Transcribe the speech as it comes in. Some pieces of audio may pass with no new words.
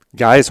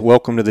Guys,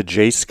 welcome to the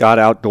J. Scott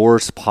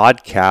Outdoors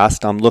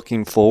podcast. I'm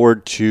looking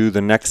forward to the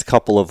next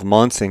couple of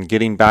months and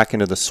getting back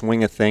into the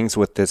swing of things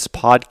with this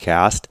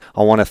podcast.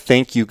 I want to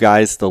thank you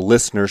guys, the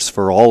listeners,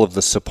 for all of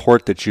the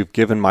support that you've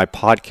given my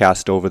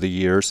podcast over the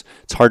years.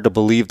 It's hard to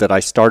believe that I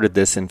started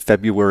this in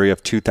February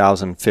of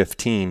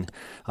 2015.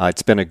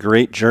 It's been a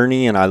great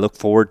journey, and I look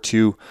forward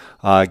to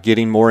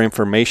getting more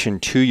information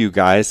to you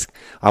guys.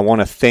 I want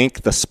to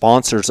thank the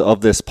sponsors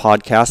of this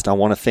podcast. I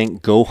want to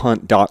thank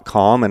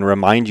GoHunt.com and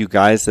remind you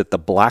guys that the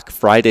Black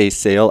Friday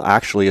sale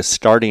actually is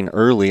starting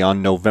early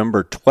on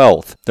November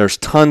 12th. There's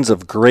tons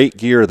of great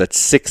gear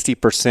that's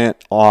 60%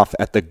 off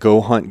at the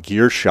Go Hunt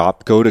Gear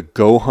Shop. Go to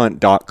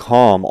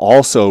GoHunt.com.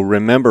 Also,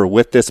 remember,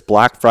 with this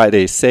Black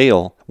Friday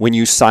sale, when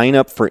you sign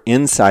up for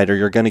Insider,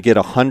 you're going to get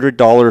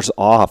 $100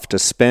 off to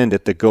spend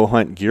at the Go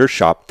Hunt Gear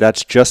Shop.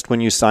 That's just when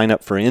you sign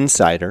up for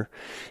Insider.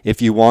 If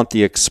you want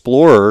the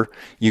Explorer,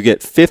 you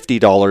get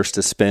 $50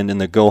 to spend in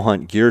the Go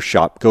Hunt Gear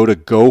Shop. Go to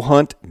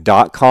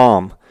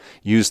GoHunt.com.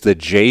 Use the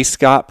J.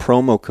 Scott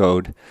promo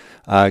code.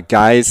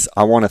 Guys,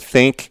 I want to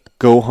thank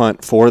Go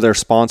Hunt for their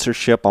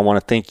sponsorship. I want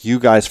to thank you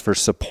guys for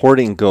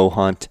supporting Go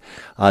Hunt.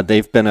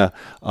 They've been a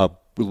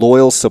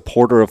loyal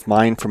supporter of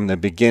mine from the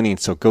beginning,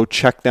 so go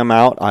check them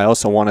out. I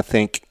also want to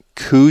thank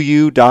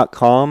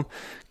Coues.com.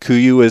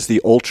 Coues is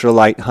the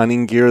ultralight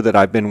hunting gear that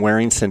I've been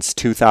wearing since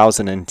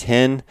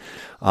 2010.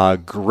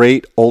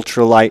 Great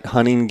ultralight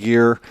hunting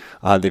gear.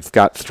 They've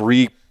got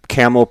 3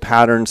 camo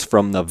patterns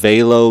from the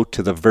Velo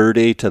to the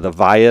Verde to the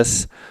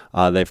Vias.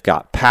 They've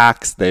got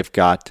packs. They've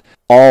got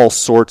all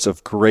sorts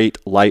of great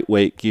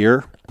lightweight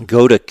gear.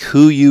 Go to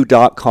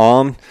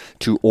Coues.com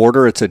to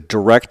order. It's a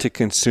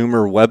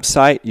direct-to-consumer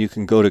website. You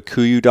can go to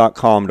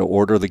Coues.com to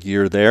order the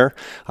gear there.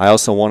 I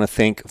also want to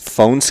thank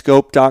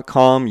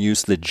Phonescope.com.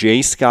 Use the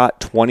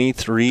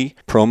JScott23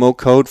 promo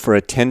code for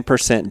a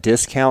 10%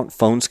 discount.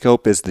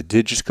 Phonescope is the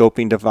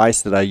digiscoping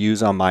device that I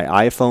use on my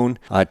iPhone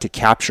to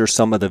capture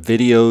some of the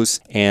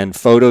videos and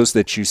photos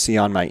that you see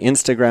on my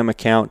Instagram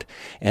account.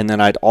 And then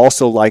I'd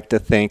also like to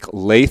thank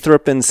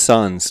Lathrop &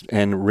 Sons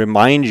and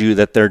remind you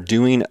that they're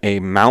doing a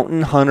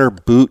Mountain Hunter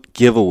boot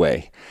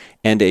giveaway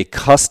and a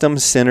custom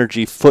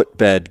Synergy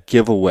footbed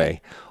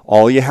giveaway.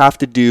 All you have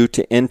to do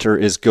to enter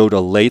is go to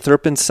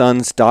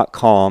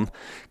lathropsons.com,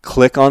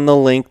 click on the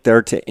link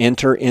there to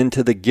enter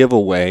into the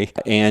giveaway,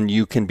 and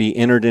you can be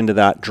entered into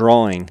that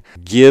drawing.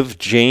 Give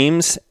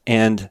James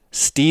and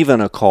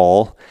Steven a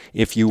call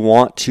if you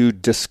want to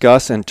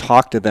discuss and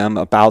talk to them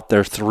about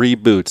their 3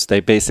 boots. They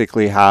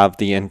basically have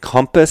the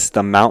Encompass,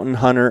 the Mountain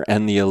Hunter,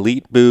 and the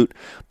Elite boot,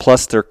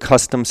 plus their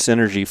custom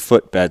Synergy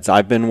footbeds.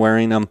 I've been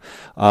wearing them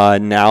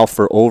now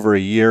for over a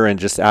year and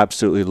just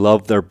absolutely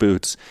love their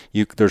boots.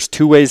 There's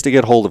 2 ways to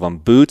get hold of them: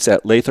 boots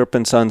at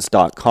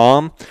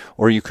lathropsons.com,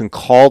 or you can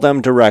call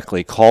them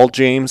directly. Call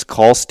James,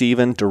 call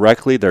Steven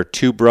directly. They're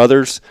 2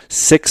 brothers,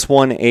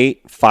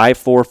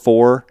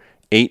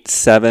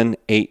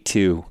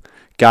 618-544-8782.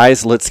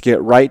 Guys, let's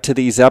get right to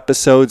these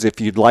episodes.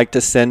 If you'd like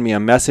to send me a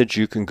message,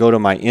 you can go to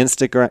my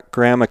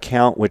Instagram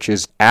account, which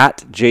is at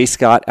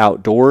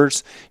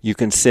jscottoutdoors. You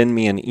can send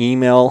me an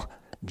email,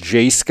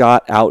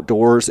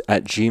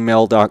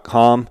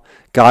 jscottoutdoors@gmail.com.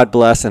 God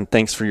bless, and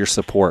thanks for your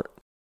support.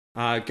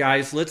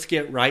 Guys, let's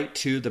get right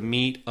to the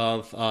meat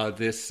of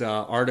this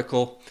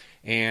article,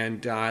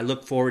 and I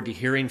look forward to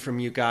hearing from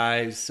you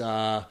guys.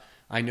 I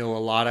know a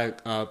lot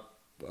of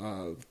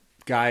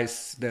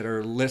guys that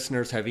are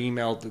listeners have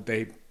emailed that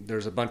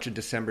there's a bunch of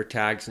December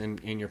tags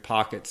in your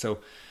pocket. So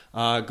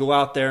go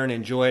out there and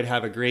enjoy it.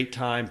 Have a great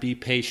time. Be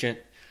patient.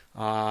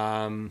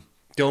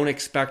 Don't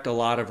expect a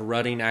lot of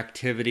rutting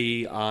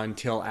activity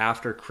until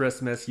after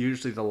Christmas,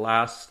 usually the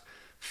last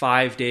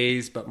 5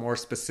 days, but more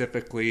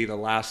specifically the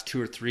last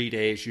 2 or 3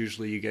 days.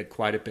 Usually you get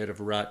quite a bit of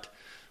rut.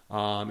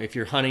 If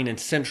you're hunting in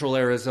central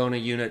Arizona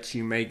units,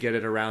 you may get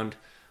it around,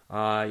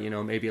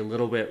 maybe a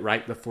little bit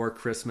right before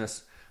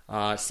Christmas.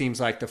 Seems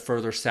like the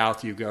further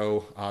south you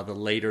go, the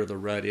later the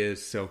rut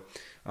is. So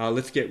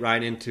let's get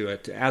right into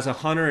it. As a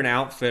hunter and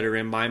outfitter,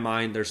 in my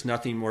mind, there's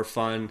nothing more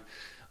fun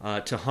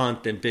to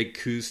hunt than big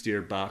Coues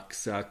deer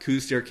bucks.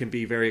 Coues deer can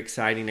be very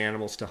exciting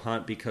animals to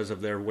hunt because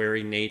of their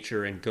wary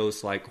nature and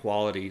ghost-like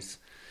qualities.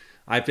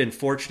 I've been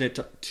fortunate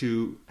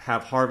to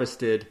have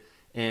harvested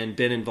and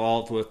been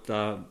involved with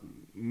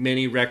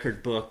many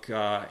record book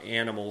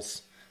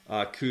animals,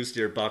 Coues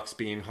deer bucks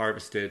being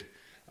harvested.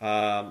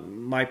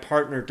 My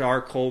partner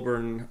Dar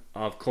Colburn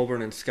of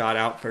Colburn and Scott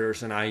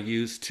Outfitters and I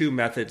use 2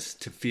 methods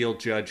to field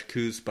judge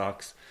Coues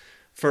bucks.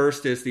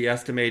 First is the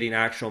estimating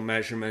actual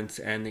measurements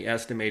and the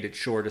estimated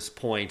shortest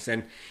points.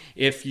 And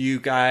if you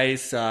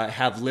guys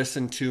have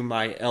listened to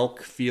my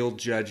elk field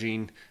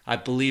judging, I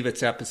believe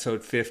it's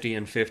episode 50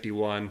 and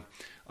 51.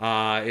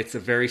 It's a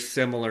very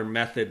similar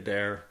method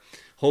there.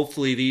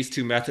 Hopefully these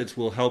 2 methods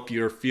will help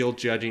your field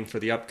judging for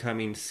the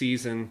upcoming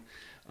season.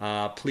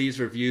 Please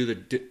review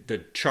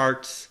the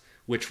charts,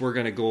 which we're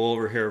going to go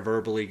over here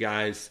verbally,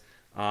 guys,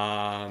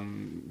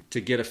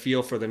 to get a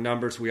feel for the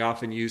numbers. We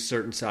often use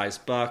certain size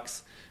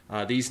bucks.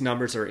 These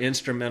numbers are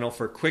instrumental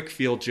for quick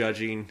field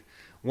judging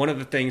One of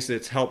the things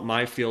that's helped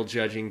my field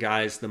judging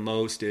guys the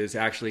most is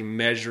actually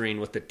measuring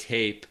with the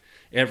tape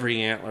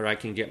every antler I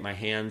can get my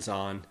hands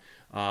on.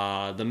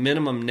 The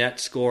minimum net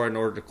score in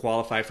order to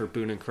qualify for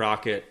Boone and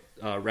Crockett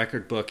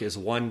record book is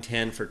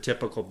 110 for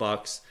typical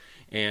bucks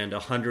and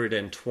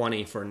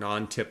 120 for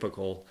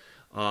non-typical.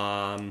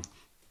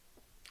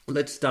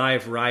 Let's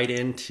dive right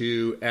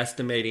into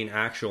estimating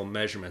actual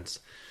measurements.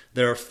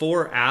 There are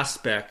 4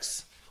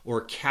 aspects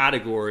or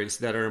categories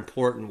that are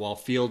important while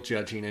field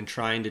judging and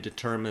trying to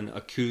determine a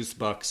Coues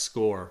buck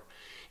score.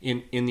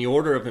 In the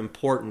order of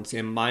importance,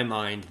 in my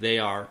mind, they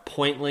are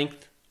point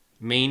length,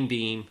 main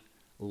beam,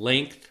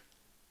 length,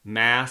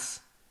 mass,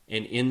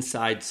 and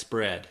inside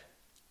spread.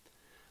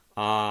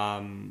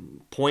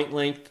 Point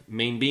length,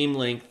 main beam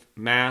length,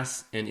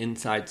 mass, and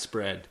inside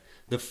spread.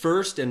 The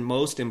first and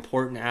most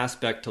important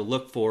aspect to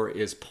look for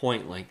is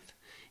point length.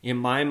 In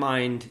my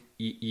mind,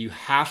 you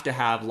have to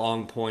have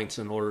long points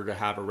in order to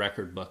have a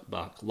record book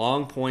buck.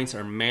 Long points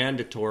are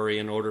mandatory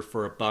in order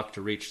for a buck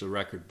to reach the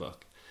record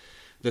book.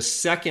 The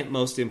second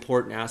most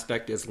important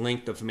aspect is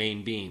length of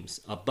main beams.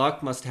 A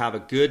buck must have a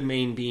good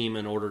main beam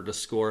in order to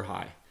score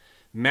high.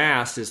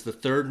 Mass is the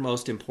third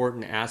most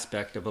important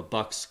aspect of a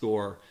buck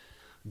score,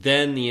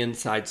 then the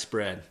inside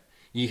spread.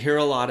 You hear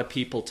a lot of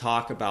people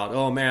talk about,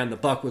 oh man, the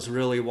buck was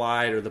really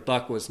wide or the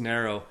buck was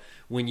narrow.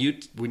 When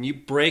you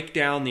break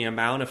down the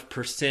amount of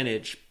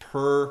percentage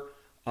per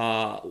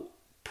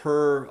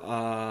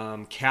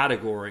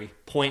category,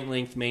 point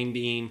length, main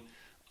beam,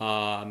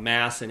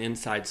 mass, and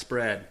inside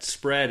spread,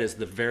 spread is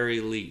the very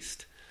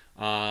least.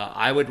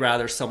 I would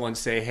rather someone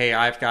say, hey,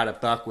 I've got a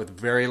buck with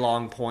very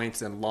long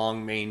points and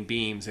long main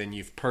beams, and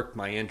you've perked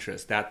my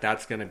interest.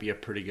 That's going to be a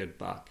pretty good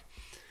buck.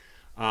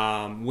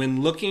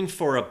 When looking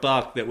for a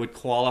buck that would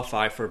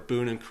qualify for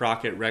Boone and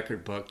Crockett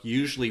record book,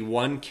 usually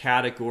one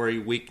category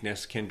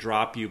weakness can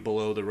drop you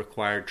below the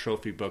required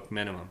trophy book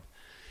minimum.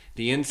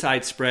 The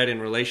inside spread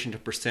in relation to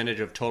percentage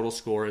of total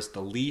score is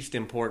the least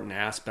important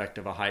aspect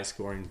of a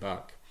high-scoring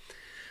buck.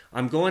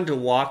 I'm going to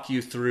walk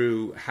you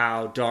through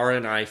how Dara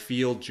and I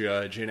field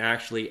judge and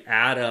actually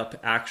add up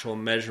actual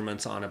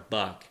measurements on a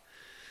buck.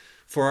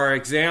 For our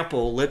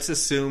example, let's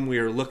assume we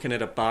are looking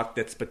at a buck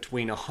that's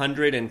between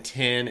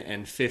 110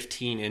 and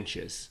 15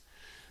 inches.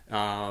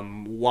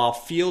 While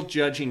field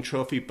judging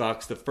trophy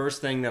bucks, the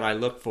first thing that I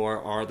look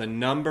for are the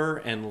number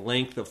and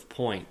length of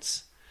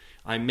points.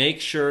 I make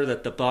sure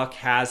that the buck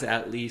has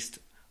at least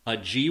a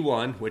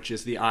G1, which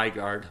is the eye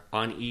guard,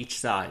 on each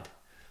side,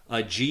 a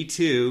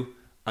G2,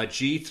 a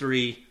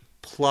G3,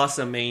 plus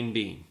a main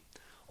beam.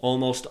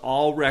 Almost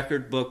all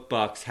record book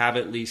bucks have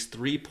at least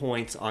 3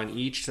 points on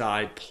each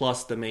side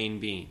plus the main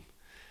beam.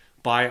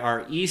 By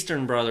our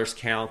Eastern Brothers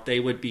count, they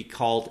would be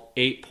called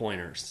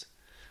 8-pointers.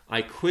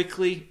 I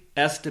quickly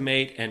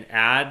estimate and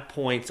add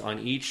points on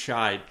each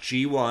side,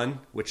 G1,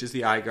 which is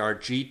the eye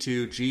guard,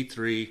 G2,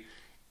 G3,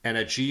 and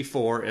a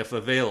G4 if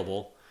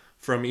available,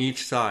 from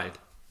each side.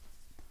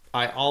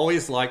 I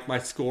always like my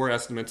score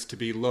estimates to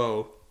be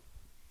low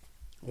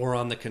or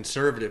on the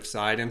conservative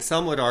side, and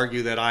some would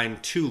argue that I'm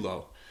too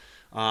low.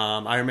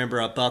 I remember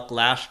a buck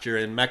last year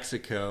in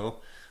Mexico.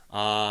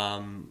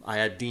 I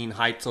had Dean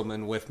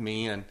Heitzelman with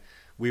me, and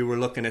we were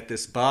looking at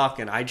this buck,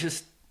 and I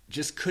just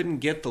couldn't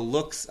get the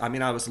looks. I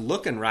mean, I was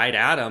looking right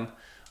at him,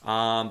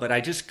 but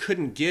I just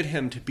couldn't get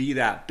him to be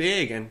that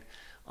big. And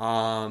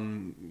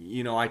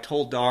I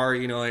told Dar,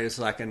 it was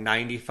like a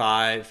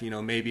 95,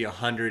 maybe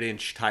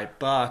 100-inch type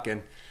buck,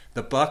 and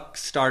the buck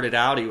started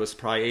out, he was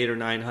probably 800 or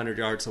 900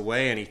 yards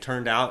away, and he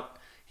turned out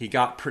he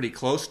got pretty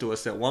close to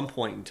us at one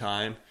point in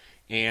time.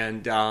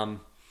 And,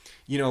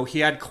 he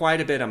had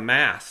quite a bit of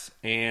mass,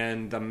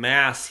 and the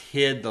mass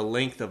hid the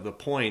length of the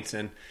points.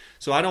 And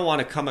so I don't want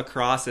to come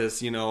across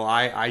as,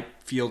 I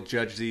field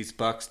judge these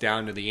bucks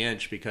down to the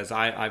inch, because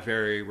I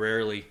very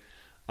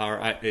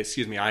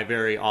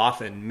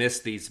often miss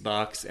these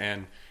bucks.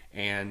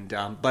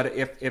 But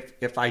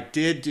if I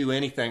did do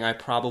anything, I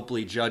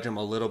probably judge them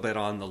a little bit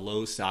on the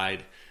low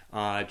side,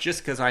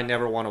 just because I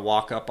never want to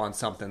walk up on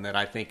something that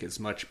I think is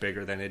much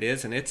bigger than it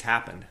is, and it's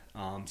happened.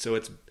 So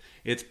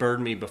it's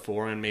burned me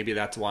before, and maybe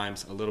that's why I'm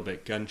a little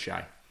bit gun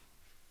shy.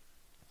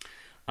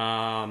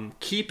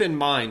 Keep in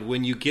mind,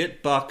 when you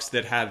get bucks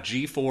that have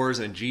G4s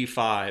and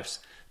G5s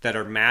that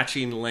are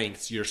matching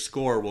lengths, your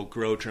score will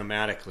grow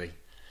dramatically.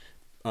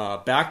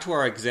 Back to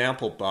our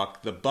example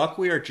buck, the buck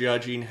we are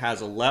judging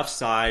has a left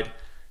side,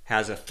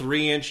 has a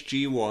 3-inch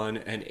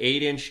G1, an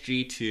 8-inch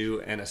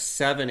G2, and a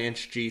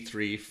 7-inch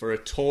G3 for a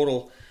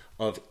total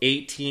of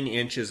 18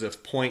 inches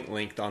of point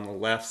length on the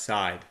left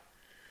side.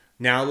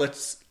 Now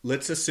let's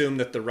assume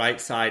that the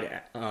right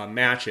side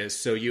matches.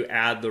 So you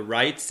add the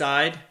right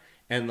side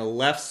and the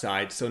left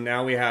side. So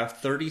now we have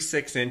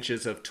 36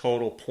 inches of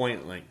total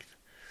point length.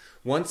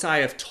 Once I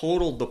have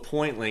totaled the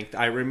point length,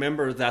 I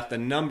remember that the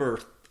number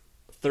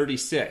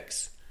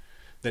 36.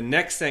 The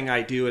next thing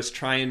I do is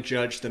try and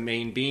judge the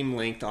main beam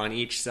length on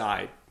each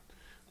side.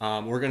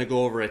 We're going to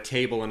go over a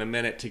table in a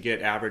minute to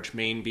get average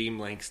main beam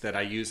lengths that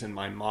I use in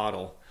my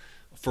model.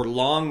 For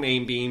long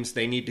main beams,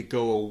 they need to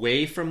go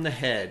away from the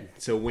head.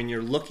 So when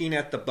you're looking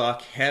at the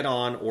buck head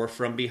on or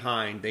from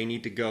behind, they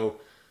need to go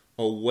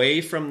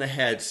away from the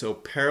head, so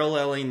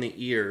paralleling the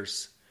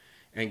ears,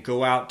 and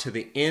go out to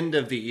the end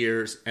of the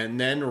ears and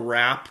then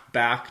wrap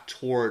back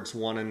towards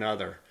one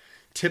another.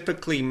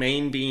 Typically,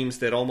 main beams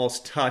that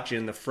almost touch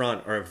in the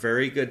front are a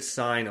very good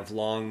sign of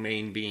long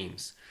main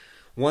beams.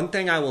 One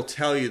thing I will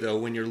tell you though,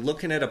 when you're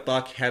looking at a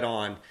buck head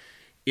on,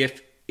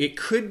 if it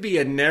could be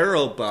a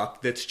narrow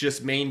buck that's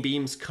just main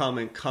beams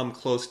come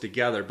close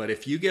together, but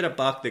if you get a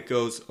buck that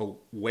goes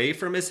away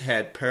from his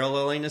head,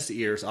 paralleling his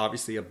ears,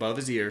 obviously above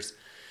his ears,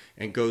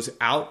 and goes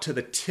out to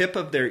the tip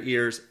of their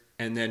ears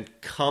and then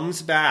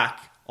comes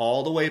back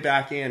all the way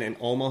back in and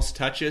almost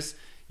touches,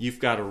 you've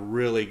got a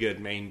really good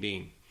main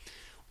beam.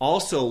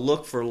 Also,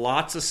 look for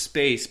lots of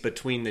space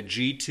between the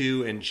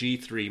G2 and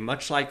G3,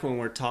 much like when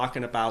we're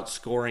talking about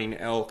scoring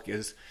elk,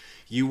 is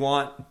you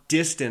want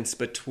distance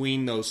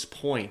between those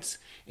points.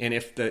 And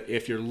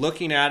if you're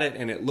looking at it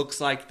and it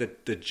looks like the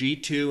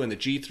G2 and the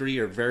G3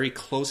 are very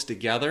close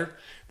together,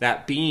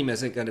 that beam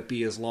isn't going to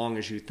be as long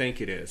as you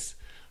think it is.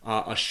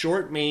 A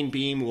short main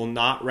beam will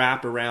not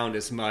wrap around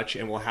as much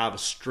and will have a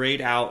straight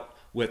out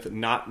with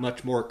not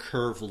much more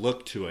curved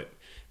look to it.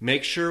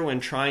 Make sure when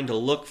trying to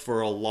look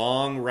for a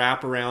long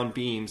wraparound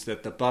beams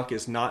that the buck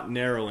is not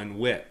narrow in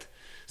width.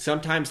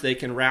 Sometimes they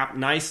can wrap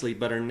nicely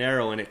but are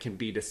narrow and it can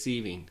be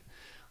deceiving.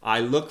 I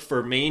look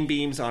for main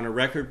beams on a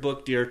record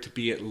book deer to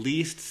be at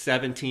least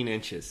 17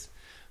 inches.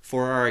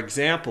 For our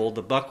example,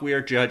 the buck we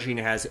are judging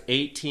has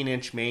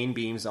 18-inch main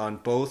beams on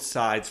both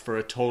sides for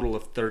a total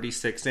of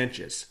 36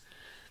 inches.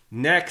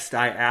 Next,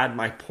 I add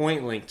my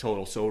point length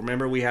total. So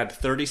remember, we had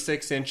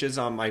 36 inches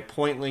on my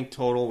point length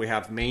total. We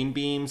have main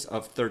beams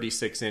of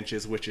 36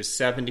 inches, which is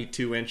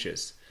 72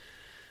 inches.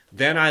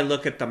 Then I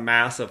look at the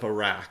mass of a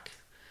rack.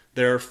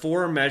 There are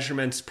 4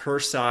 measurements per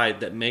side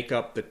that make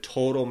up the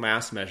total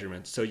mass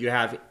measurement. So you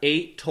have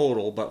 8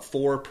 total, but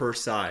 4 per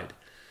side.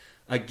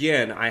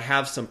 Again, I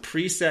have some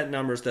preset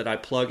numbers that I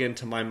plug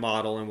into my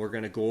model, and we're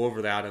going to go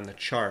over that in the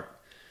chart.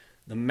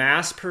 The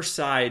mass per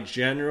side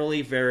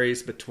generally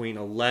varies between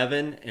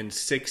 11 and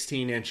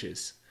 16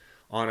 inches.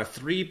 On a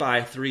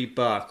 3x3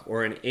 buck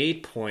or an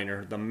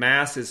 8-pointer, the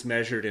mass is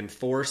measured in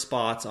 4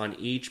 spots on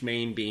each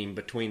main beam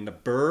between the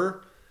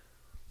burr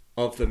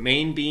of the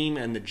main beam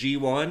and the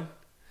G1,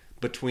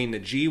 between the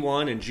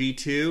G1 and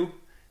G2,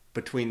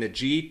 between the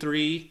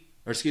G2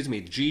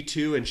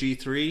 and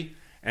G3,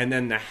 and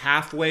then the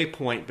halfway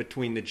point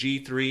between the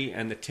G3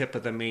 and the tip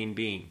of the main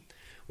beam.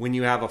 When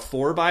you have a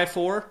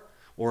 4x4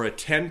 or a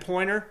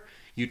 10-pointer,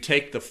 you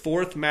take the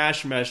 4th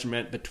mass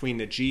measurement between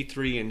the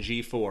G3 and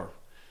G4.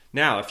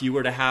 Now, if you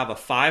were to have a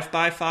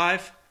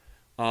 5x5,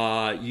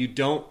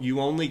 you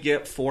only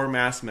get 4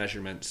 mass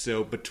measurements.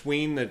 So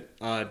between the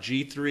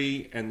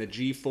G3 and the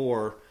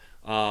G4,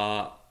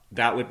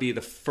 that would be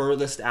the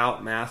furthest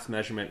out mass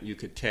measurement you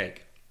could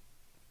take.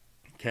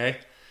 Okay?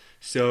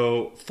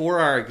 So for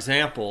our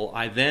example,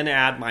 I then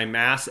add my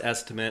mass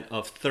estimate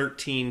of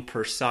 13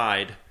 per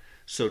side,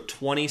 so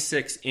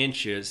 26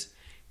 inches,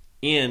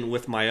 in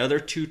with my other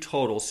 2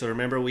 totals. So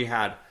remember, we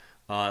had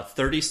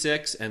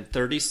 36 and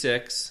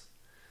 36.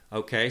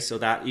 Okay, so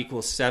that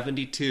equals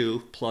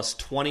 72 plus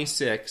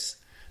 26.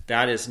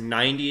 That is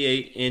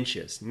 98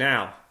 inches.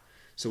 Now,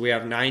 so we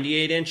have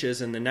 98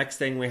 inches, and the next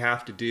thing we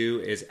have to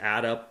do is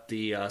add up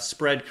the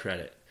spread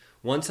credit.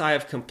 Once I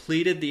have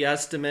completed the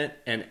estimate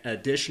and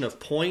addition of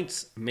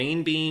points,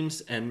 main beams,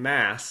 and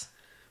mass,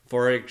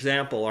 for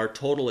example, our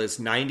total is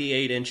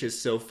 98 inches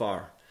so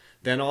far.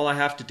 Then all I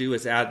have to do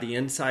is add the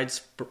inside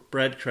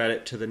spread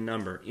credit to the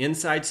number.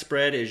 Inside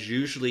spread is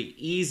usually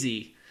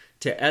easy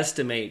to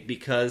estimate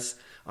because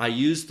I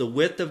use the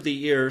width of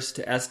the ears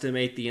to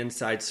estimate the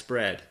inside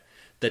spread.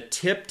 The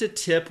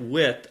tip-to-tip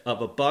width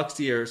of a buck's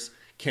ears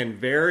can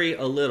vary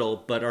a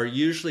little, but are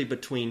usually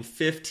between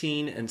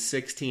 15 and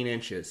 16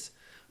 inches.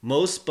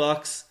 Most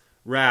bucks'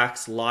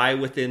 racks lie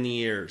within the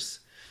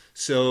ears.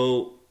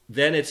 So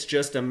then it's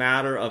just a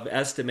matter of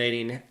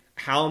estimating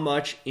how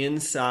much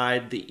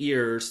inside the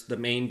ears the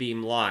main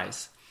beam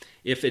lies.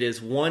 If it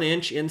is 1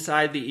 inch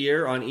inside the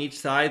ear on each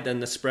side,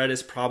 then the spread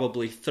is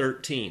probably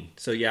 13.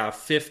 So you have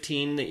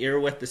 15, the ear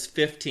width is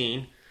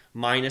 15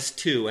 minus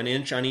 2, an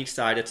inch on each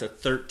side. It's a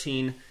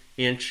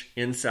 13-inch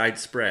inside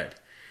spread.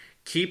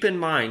 Keep in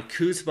mind,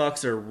 Coues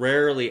bucks are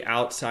rarely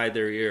outside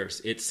their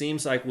ears. It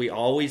seems like we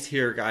always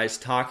hear guys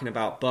talking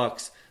about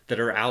bucks that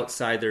are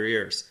outside their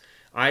ears.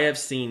 I have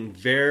seen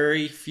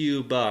very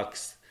few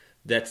bucks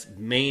that's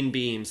main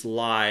beams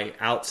lie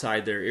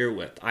outside their ear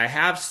width. I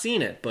have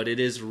seen it, but it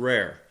is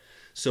rare.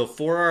 So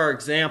for our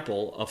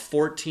example, a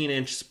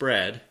 14-inch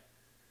spread,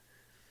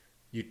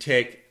 you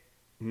take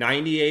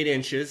 98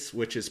 inches,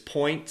 which is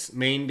points,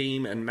 main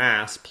beam, and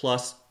mass,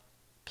 plus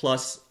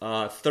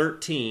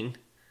 13.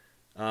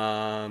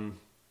 Sorry,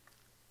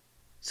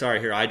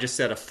 here, I just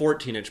said a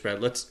 14-inch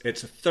spread.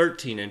 It's a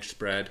 13-inch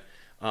spread.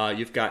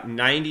 You've got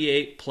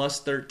 98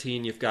 plus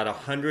 13. You've got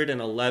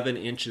 111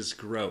 inches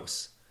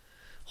gross.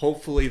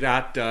 Hopefully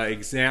that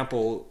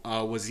example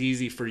was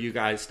easy for you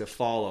guys to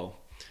follow.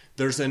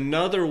 There's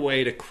another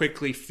way to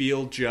quickly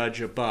field judge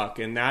a buck,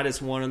 and that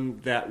is one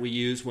that we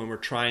use when we're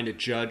trying to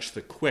judge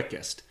the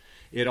quickest.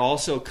 It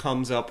also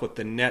comes up with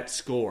the net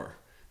score,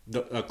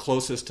 the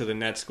closest to the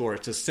net score.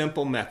 It's a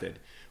simple method.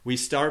 We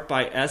start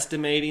by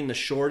estimating the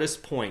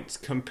shortest points.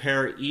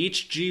 Compare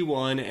each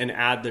G1 and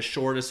add the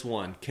shortest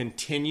one.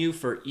 Continue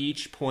for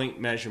each point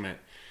measurement.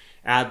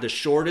 Add the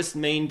shortest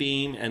main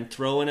beam and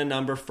throw in a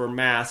number for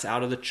mass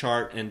out of the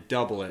chart and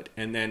double it,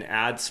 and then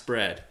add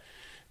spread.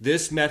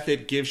 This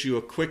method gives you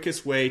a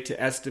quickest way to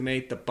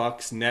estimate the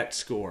buck's net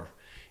score.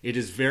 It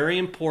is very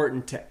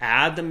important to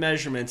add the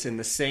measurements in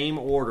the same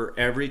order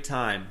every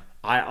time.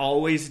 I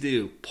always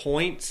do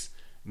points,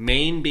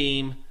 main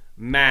beam,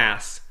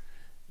 mass,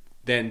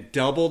 then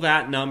double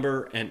that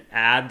number and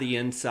add the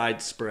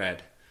inside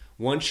spread.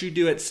 Once you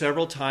do it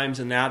several times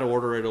in that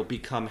order, it'll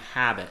become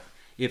habit.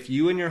 If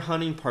you and your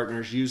hunting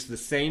partners use the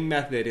same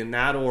method in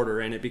that order,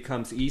 and it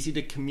becomes easy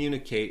to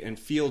communicate and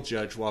field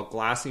judge while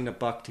glassing a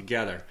buck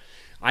together.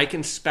 I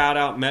can spout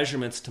out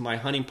measurements to my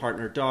hunting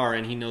partner Dar,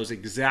 and he knows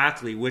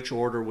exactly which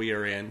order we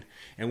are in,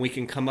 and we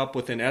can come up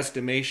with an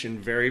estimation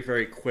very,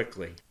 very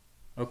quickly.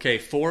 Okay,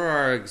 for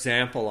our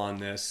example on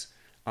this,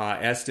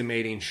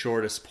 estimating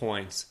shortest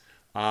points,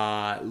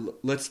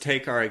 let's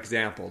take our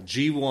example.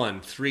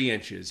 G1, 3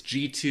 inches.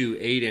 G2,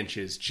 8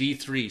 inches.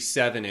 G3,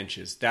 7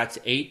 inches. That's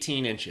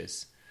 18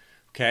 inches.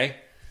 Okay?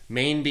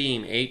 Main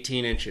beam,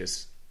 18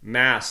 inches.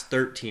 Mass,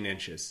 13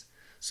 inches.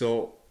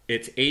 So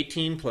it's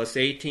 18 plus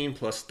 18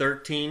 plus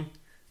 13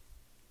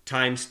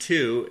 times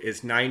 2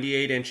 is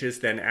 98 inches.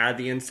 Then add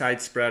the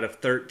inside spread of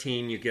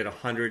 13, you get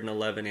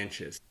 111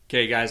 inches.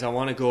 Okay guys, I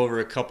want to go over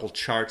a couple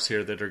charts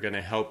here that are going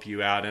to help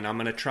you out, and I'm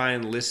going to try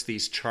and list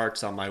these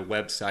charts on my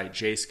website,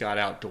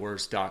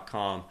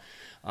 jscottoutdoors.com.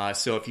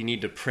 So if you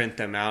need to print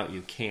them out,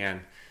 you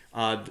can.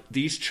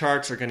 These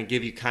charts are going to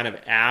give you kind of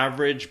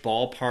average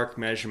ballpark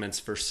measurements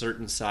for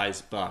certain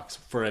size bucks.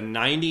 For a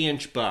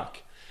 90-inch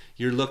buck,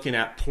 you're looking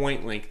at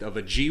point length of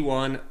a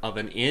G1 of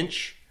 1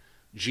 inch,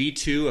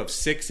 G2 of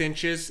 6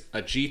 inches,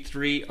 a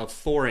G3 of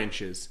 4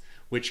 inches,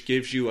 which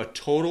gives you a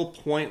total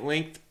point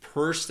length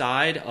per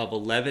side of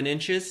 11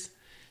 inches.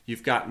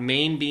 You've got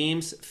main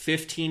beams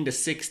 15 to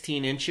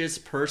 16 inches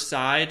per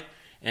side,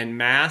 and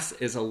mass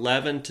is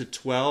 11 to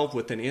 12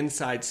 with an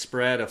inside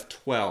spread of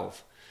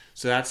 12.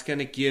 So that's going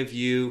to give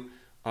you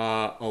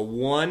a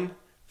 1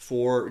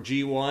 for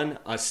G1,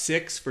 a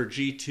 6 for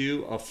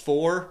G2, a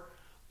 4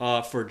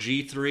 for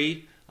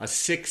G3, a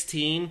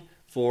 16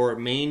 for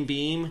main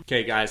beam.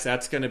 Okay guys,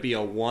 that's going to be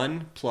a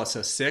 1 plus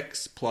a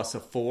 6 plus a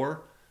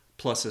 4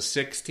 plus a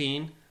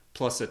 16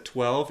 plus a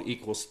 12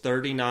 equals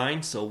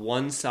 39. So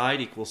one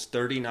side equals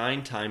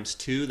 39 times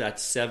 2.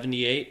 That's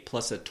 78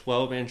 plus a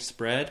 12-inch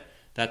spread.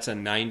 That's a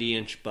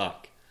 90-inch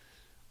buck.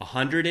 A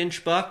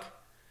 100-inch buck,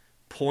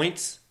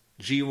 points,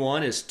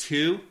 G1 is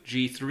 2,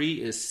 G3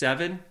 is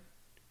 7.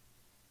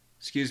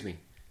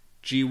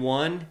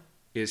 G1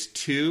 is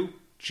 2,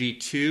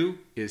 G2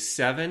 is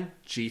 7,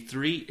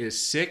 G3 is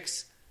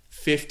 6,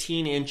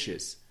 15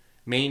 inches.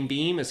 Main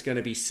beam is going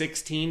to be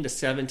 16 to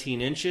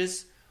 17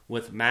 inches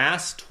with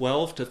mass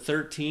 12 to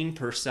 13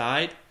 per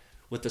side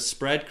with a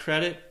spread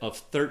credit of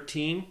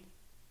 13.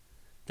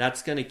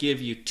 That's going to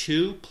give you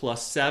 2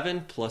 plus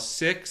 7 plus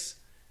 6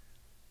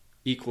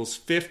 equals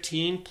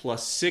 15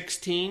 plus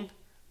 16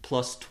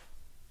 plus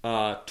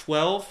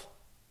 12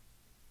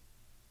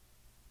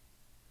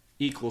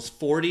 equals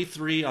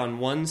 43 on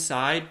one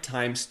side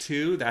times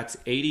 2. That's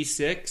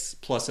 86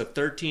 plus a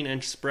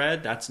 13-inch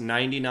spread. That's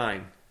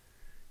 99.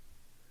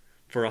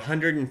 For a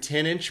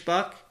 110-inch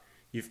buck,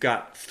 you've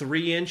got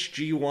 3-inch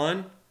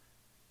G1,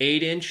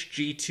 8-inch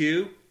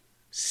G2,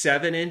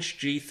 7-inch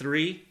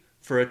G3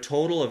 for a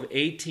total of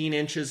 18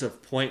 inches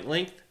of point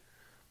length,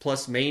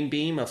 plus main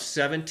beam of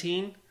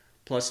 17,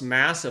 plus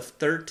mass of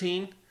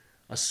 13,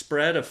 a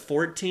spread of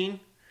 14.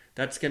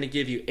 That's going to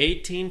give you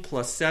 18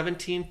 plus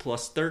 17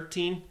 plus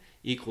 13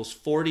 equals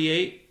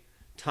 48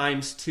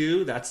 times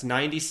 2. That's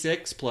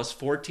 96 plus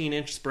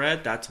 14-inch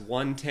spread. That's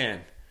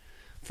 110.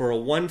 For a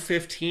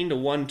 115 to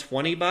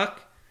 120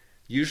 buck,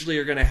 usually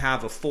you're going to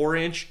have a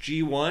 4-inch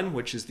G1,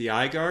 which is the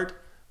eye guard,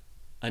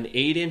 an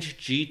 8-inch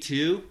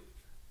G2,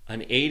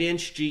 an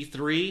 8-inch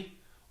G3,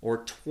 or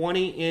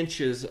 20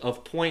 inches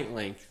of point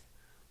length.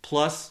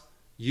 Plus,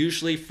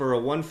 usually for a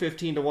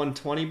 115 to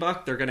 120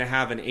 buck, they're going to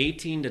have an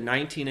 18 to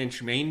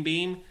 19-inch main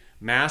beam.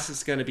 Mass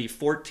is going to be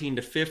 14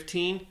 to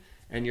 15,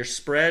 and your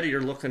spread,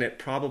 you're looking at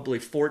probably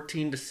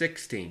 14 to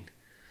 16.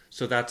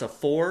 So that's a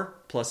 4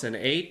 plus an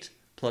 8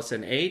 plus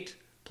an 8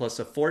 plus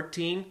a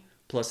 14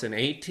 plus an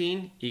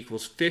 18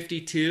 equals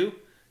 52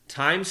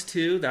 times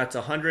 2. That's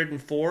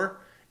 104.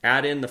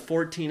 Add in the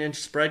 14-inch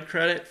spread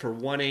credit for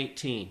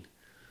 118.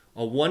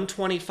 A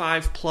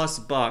 125 plus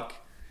buck,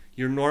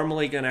 you're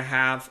normally going to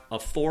have a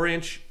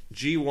 4-inch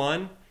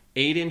G1,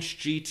 8-inch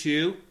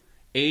G2,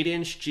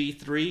 8-inch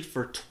G3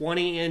 for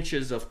 20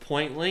 inches of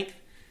point length.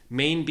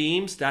 Main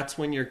beams, that's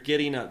when you're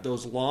getting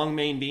those long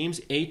main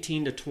beams,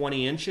 18 to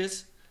 20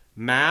 inches.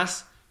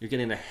 Mass, you're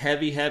getting a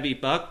heavy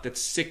buck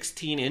that's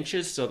 16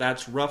 inches, so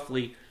that's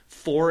roughly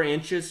 4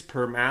 inches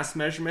per mass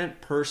measurement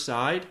per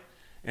side,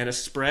 and a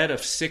spread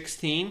of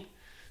 16.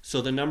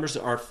 So the numbers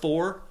are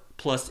 4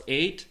 plus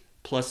 8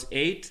 plus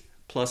 8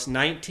 plus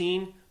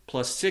 19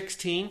 plus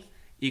 16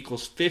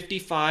 equals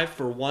 55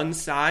 for one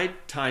side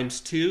times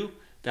 2.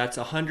 That's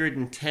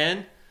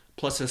 110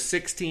 plus a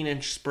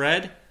 16-inch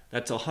spread.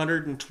 That's a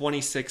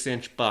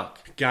 126-inch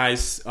buck.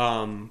 Guys,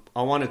 I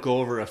want to go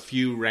over a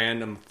few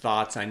random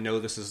thoughts. I know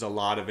this is a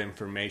lot of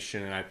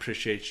information, and I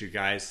appreciate you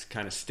guys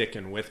kind of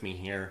sticking with me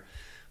here.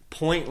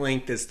 Point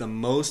length is the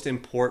most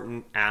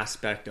important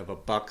aspect of a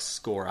buck's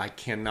score. I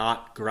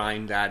cannot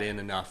grind that in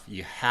enough.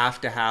 You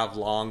have to have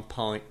long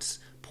points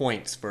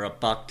for a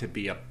buck to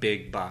be a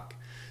big buck.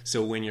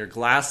 So when you're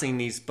glassing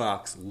these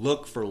bucks,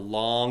 look for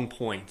long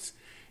points.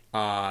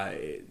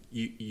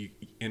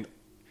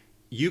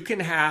 You can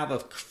have a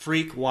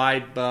freak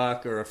wide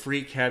buck or a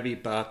freak heavy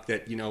buck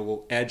that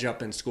will edge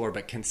up and score,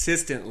 but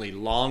consistently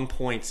long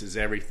points is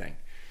everything.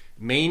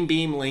 Main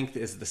beam length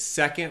is the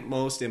second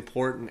most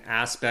important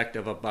aspect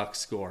of a buck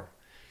score.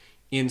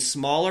 In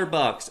smaller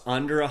bucks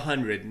under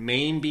 100,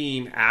 main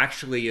beam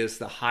actually is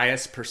the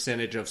highest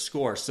percentage of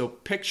score. So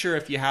picture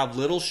if you have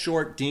little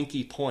short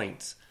dinky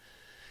points,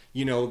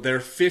 their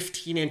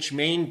 15-inch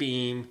main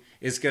beam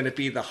is going to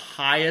be the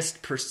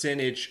highest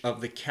percentage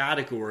of the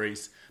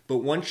categories. But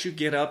once you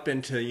get up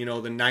into,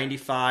 the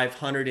 95,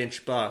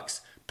 100-inch bucks,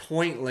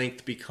 point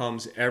length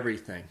becomes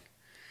everything.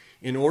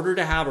 In order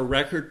to have a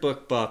record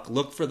book buck,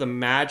 look for the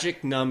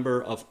magic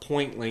number of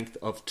point length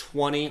of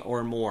 20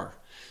 or more.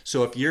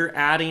 So if you're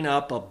adding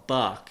up a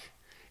buck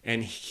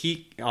and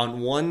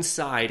on one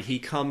side he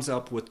comes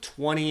up with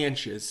 20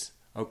 inches,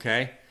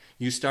 okay?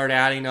 You start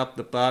adding up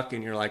the buck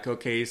and you're like,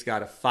 okay, he's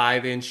got a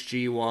 5-inch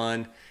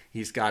G1,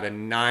 he's got a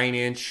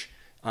 9-inch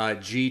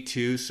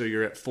G2, so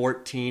you're at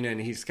 14, and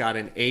he's got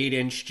an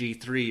 8-inch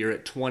G3, you're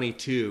at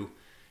 22.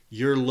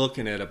 You're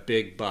looking at a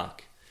big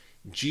buck.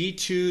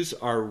 G2s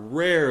are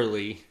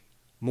rarely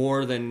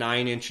more than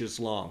 9 inches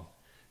long.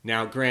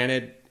 Now,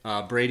 granted,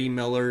 Brady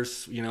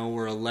Miller's,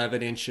 were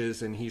 11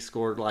 inches, and he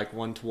scored like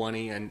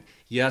 120. And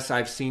yes,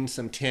 I've seen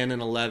some 10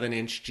 and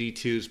 11-inch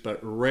G2s, but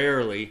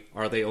rarely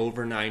are they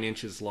over 9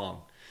 inches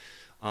long.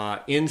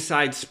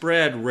 Inside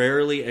spread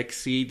rarely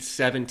exceeds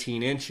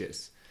 17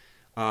 inches.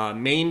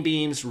 Main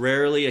beams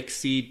rarely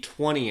exceed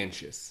 20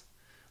 inches.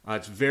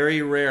 It's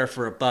very rare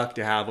for a buck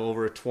to have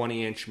over a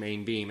 20-inch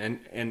main beam.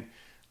 And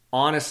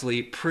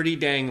honestly, pretty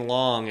dang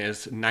long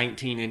is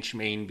 19-inch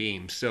main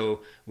beam. So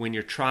when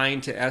you're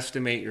trying to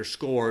estimate your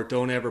score,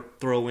 don't ever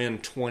throw in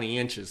 20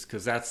 inches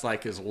because that's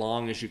like as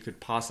long as you could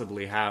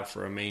possibly have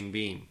for a main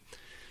beam.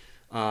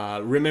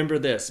 Remember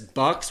this,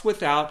 bucks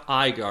without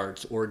eye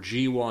guards or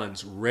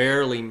G1s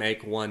rarely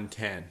make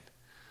 110.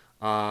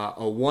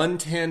 A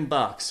 110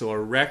 buck, so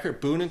a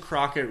Boone and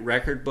Crockett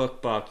record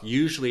book buck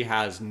usually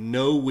has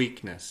no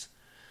weakness.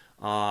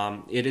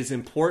 It is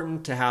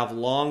important to have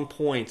long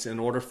points in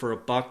order for a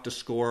buck to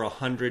score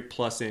 100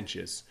 plus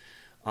inches.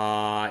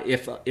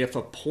 If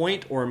a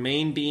point or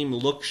main beam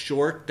looks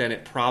short, then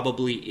it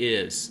probably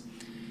is.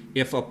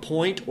 If a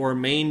point or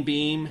main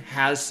beam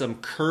has some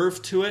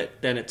curve to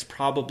it, then it's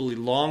probably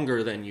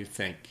longer than you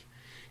think.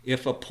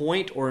 If a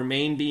point or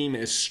main beam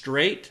is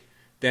straight,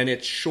 then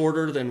it's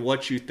shorter than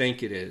what you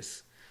think it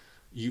is.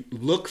 You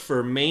look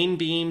for main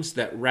beams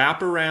that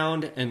wrap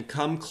around and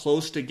come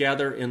close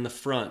together in the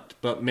front,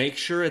 but make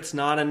sure it's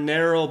not a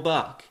narrow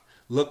buck.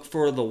 Look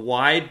for the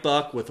wide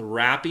buck with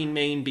wrapping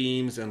main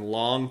beams and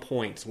long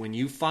points. When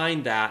you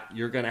find that,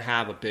 you're going to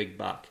have a big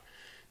buck.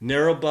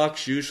 Narrow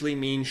bucks usually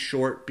mean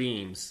short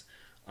beams.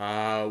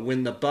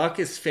 When the buck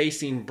is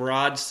facing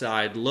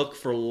broadside, look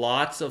for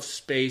lots of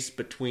space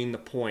between the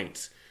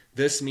points.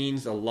 This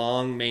means a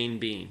long main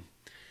beam.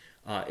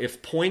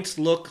 If points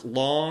look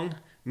long,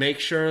 make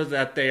sure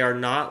that they are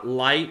not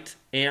light,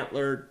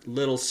 antlered,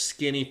 little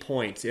skinny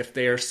points. If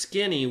they are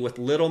skinny with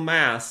little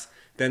mass,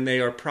 then they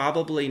are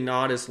probably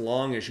not as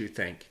long as you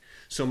think.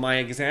 So my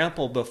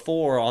example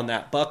before on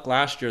that buck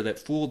last year that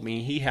fooled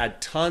me, he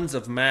had tons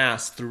of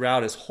mass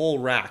throughout his whole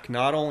rack,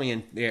 not only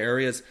in the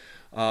areas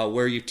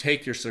where you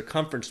take your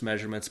circumference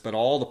measurements, but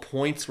all the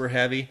points were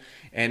heavy,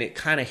 and it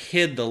kind of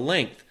hid the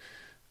length.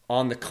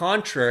 On the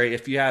contrary,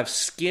 if you have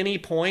skinny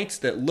points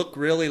that look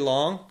really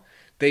long,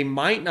 they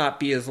might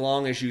not be as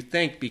long as you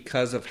think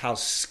because of how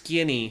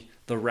skinny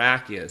the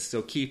rack is.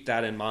 So keep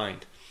that in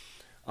mind.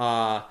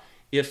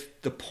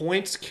 If the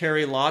points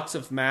carry lots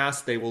of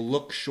mass, they will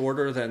look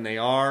shorter than they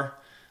are.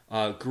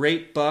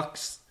 Great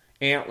bucks'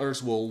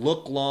 antlers will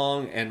look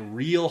long and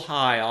real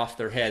high off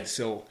their head.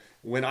 So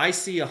when I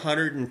see a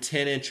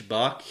 110-inch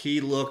buck, he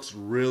looks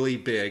really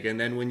big. And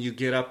then when you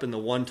get up in the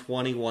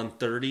 120,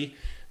 130,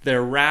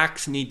 their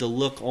racks need to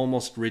look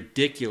almost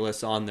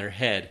ridiculous on their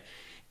head.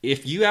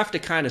 If you have to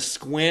kind of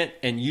squint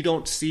and you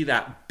don't see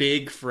that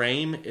big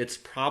frame, it's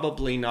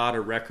probably not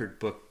a record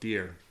book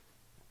deer.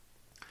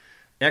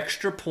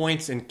 Extra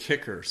points and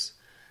kickers.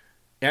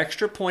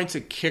 Extra points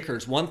and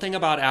kickers. One thing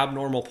about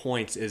abnormal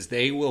points is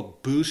they will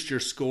boost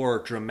your score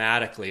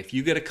dramatically. If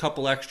you get a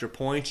couple extra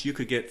points, you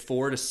could get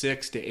 4 to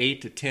 6 to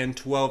 8 to 10,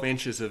 12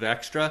 inches of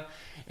extra.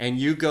 and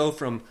you go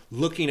from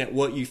looking at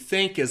what you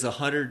think is a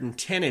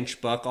 110-inch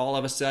buck, all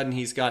of a sudden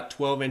he's got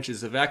 12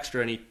 inches of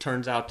extra and he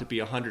turns out to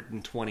be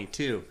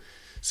 122.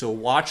 So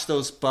watch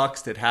those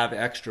bucks that have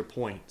extra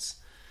points.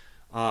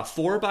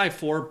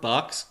 4x4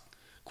 bucks,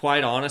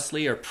 quite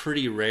honestly, are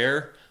pretty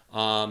rare.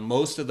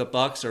 Most of the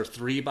bucks are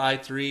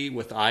 3x3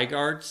 with eye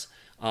guards.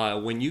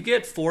 When you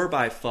get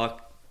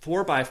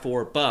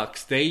 4x4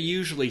 bucks, they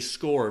usually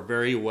score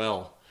very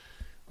well.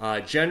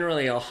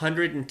 Generally,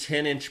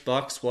 110-inch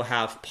bucks will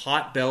have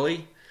pot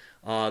belly.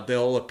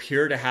 They'll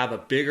appear to have a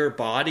bigger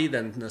body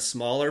than the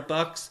smaller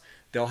bucks.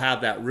 They'll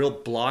have that real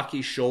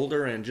blocky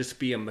shoulder and just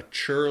be a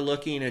mature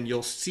looking, and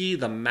you'll see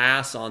the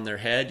mass on their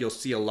head. You'll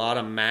see a lot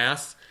of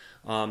mass.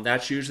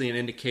 That's usually an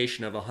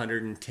indication of a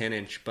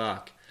 110-inch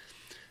buck.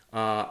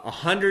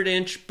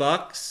 100-inch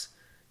bucks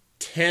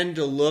tend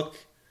to look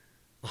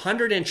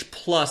 100-inch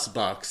plus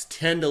bucks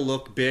tend to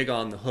look big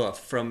on the hoof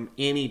from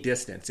any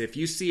distance. If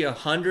you see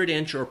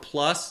 100-inch or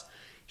plus,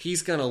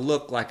 he's going to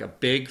look like a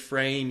big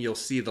frame. You'll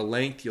see the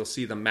length. You'll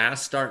see the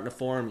mass starting to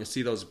form. You'll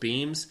see those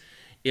beams.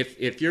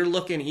 If you're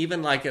looking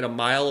even like at a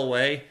mile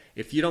away,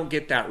 if you don't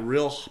get that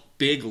real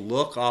big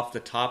look off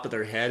the top of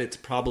their head, it's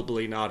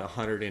probably not a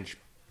 100-inch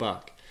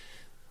buck.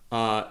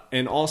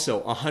 And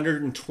also,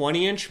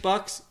 120-inch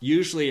bucks,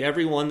 usually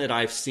everyone that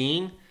I've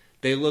seen,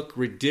 they look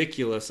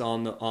ridiculous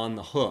on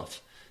the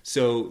hoof.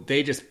 So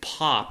they just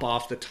pop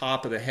off the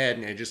top of the head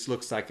and it just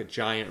looks like a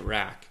giant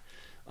rack.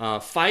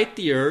 Fight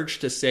the urge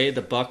to say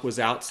the buck was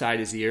outside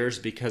his ears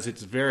because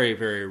it's very,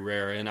 very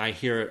rare and I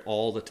hear it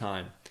all the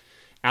time.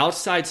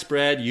 Outside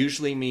spread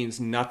usually means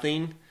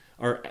nothing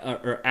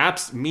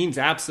means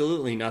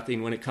absolutely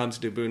nothing when it comes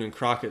to Boone and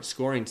Crockett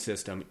scoring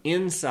system.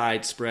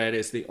 Inside spread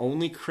is the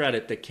only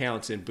credit that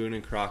counts in Boone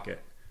and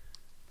Crockett.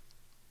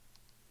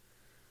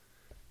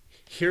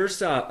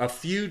 Here's a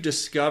few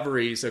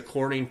discoveries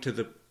according to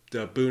the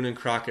Boone and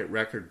Crockett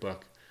record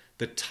book.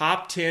 The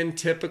top 10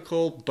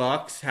 typical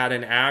bucks had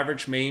an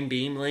average main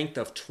beam length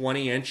of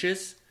 20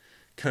 inches.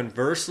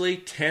 Conversely,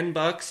 10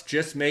 bucks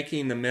just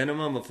making the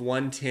minimum of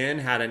 110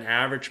 had an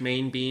average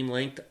main beam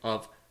length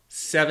of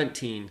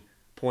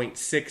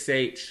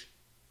 17.68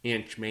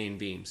 inch main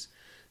beams.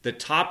 The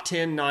top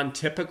 10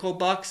 non-typical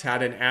bucks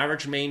had an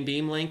average main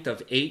beam length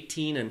of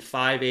 18 and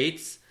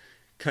 5/8.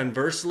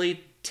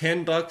 Conversely,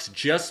 10 bucks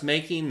just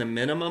making the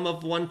minimum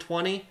of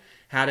 120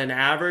 had an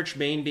average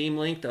main beam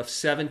length of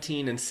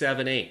 17 and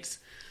 7/8.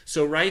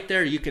 So right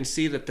there you can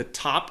see that the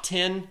top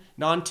 10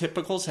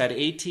 non-typicals had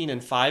 18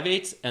 and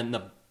 5/8 and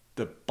the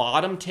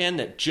bottom 10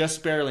 that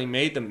just barely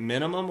made the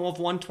minimum of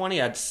 120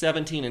 had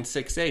 17 and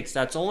 6/8.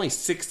 That's only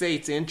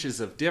 6/8 inches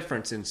of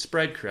difference in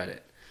spread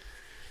credit.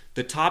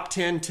 The top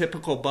 10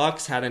 typical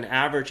bucks had an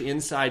average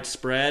inside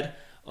spread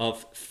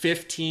of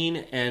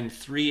 15 and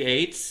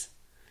 3/8.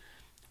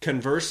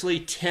 Conversely,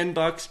 10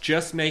 bucks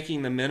just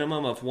making the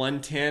minimum of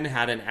 110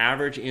 had an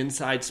average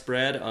inside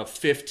spread of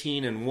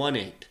 15 and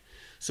 1/8.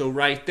 So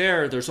right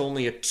there, there's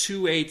only a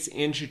 2/8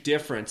 inch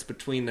difference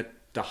between the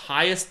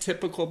highest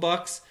typical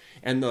bucks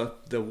and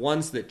the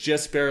ones that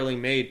just barely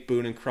made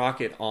Boone and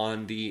Crockett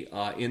on the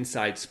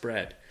inside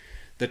spread.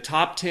 The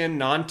top 10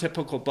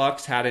 non-typical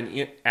bucks had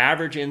an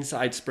average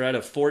inside spread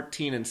of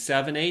 14 and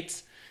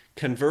 7/8.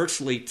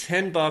 Conversely,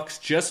 10 bucks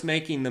just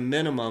making the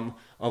minimum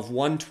of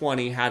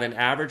 120 had an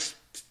average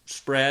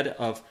spread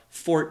of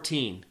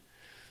 14.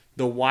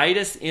 The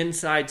widest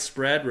inside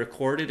spread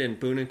recorded in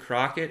Boone and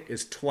Crockett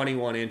is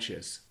 21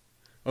 inches.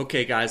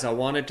 Okay, guys, I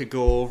wanted to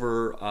go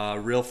over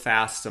real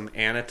fast some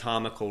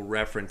anatomical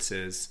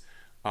references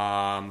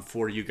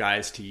for you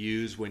guys to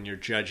use when you're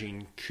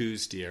judging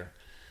Coues deer.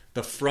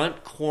 The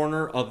front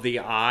corner of the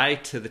eye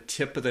to the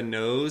tip of the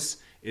nose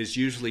is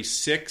usually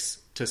 6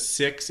 to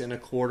 6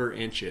 1/4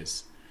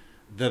 inches.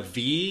 The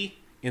V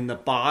in the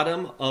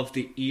bottom of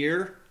the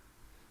ear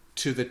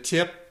to the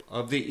tip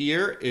of the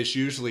ear is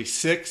usually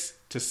 6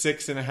 to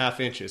 6 1/2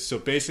 inches. So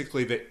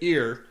basically the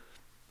ear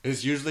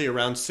is usually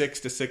around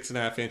 6 to 6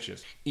 1/2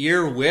 inches.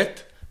 Ear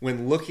width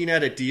when looking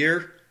at a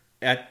deer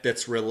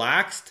that's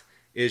relaxed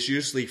is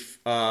usually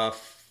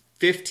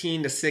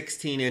 15 to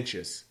 16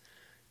 inches.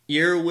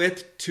 Ear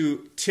width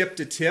to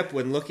tip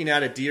when looking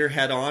at a deer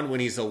head on when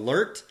he's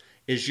alert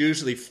is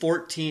usually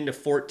 14 to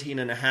 14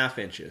 1/2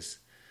 inches.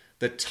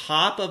 The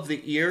top of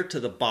the ear to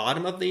the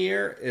bottom of the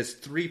ear is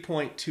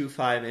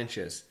 3.25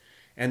 inches.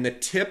 And the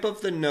tip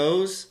of the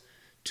nose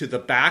to the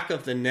back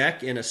of the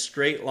neck in a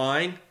straight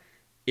line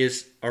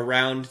is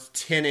around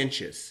 10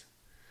 inches.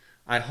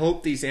 I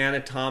hope these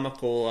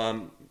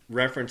anatomical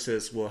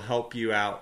references will help you out.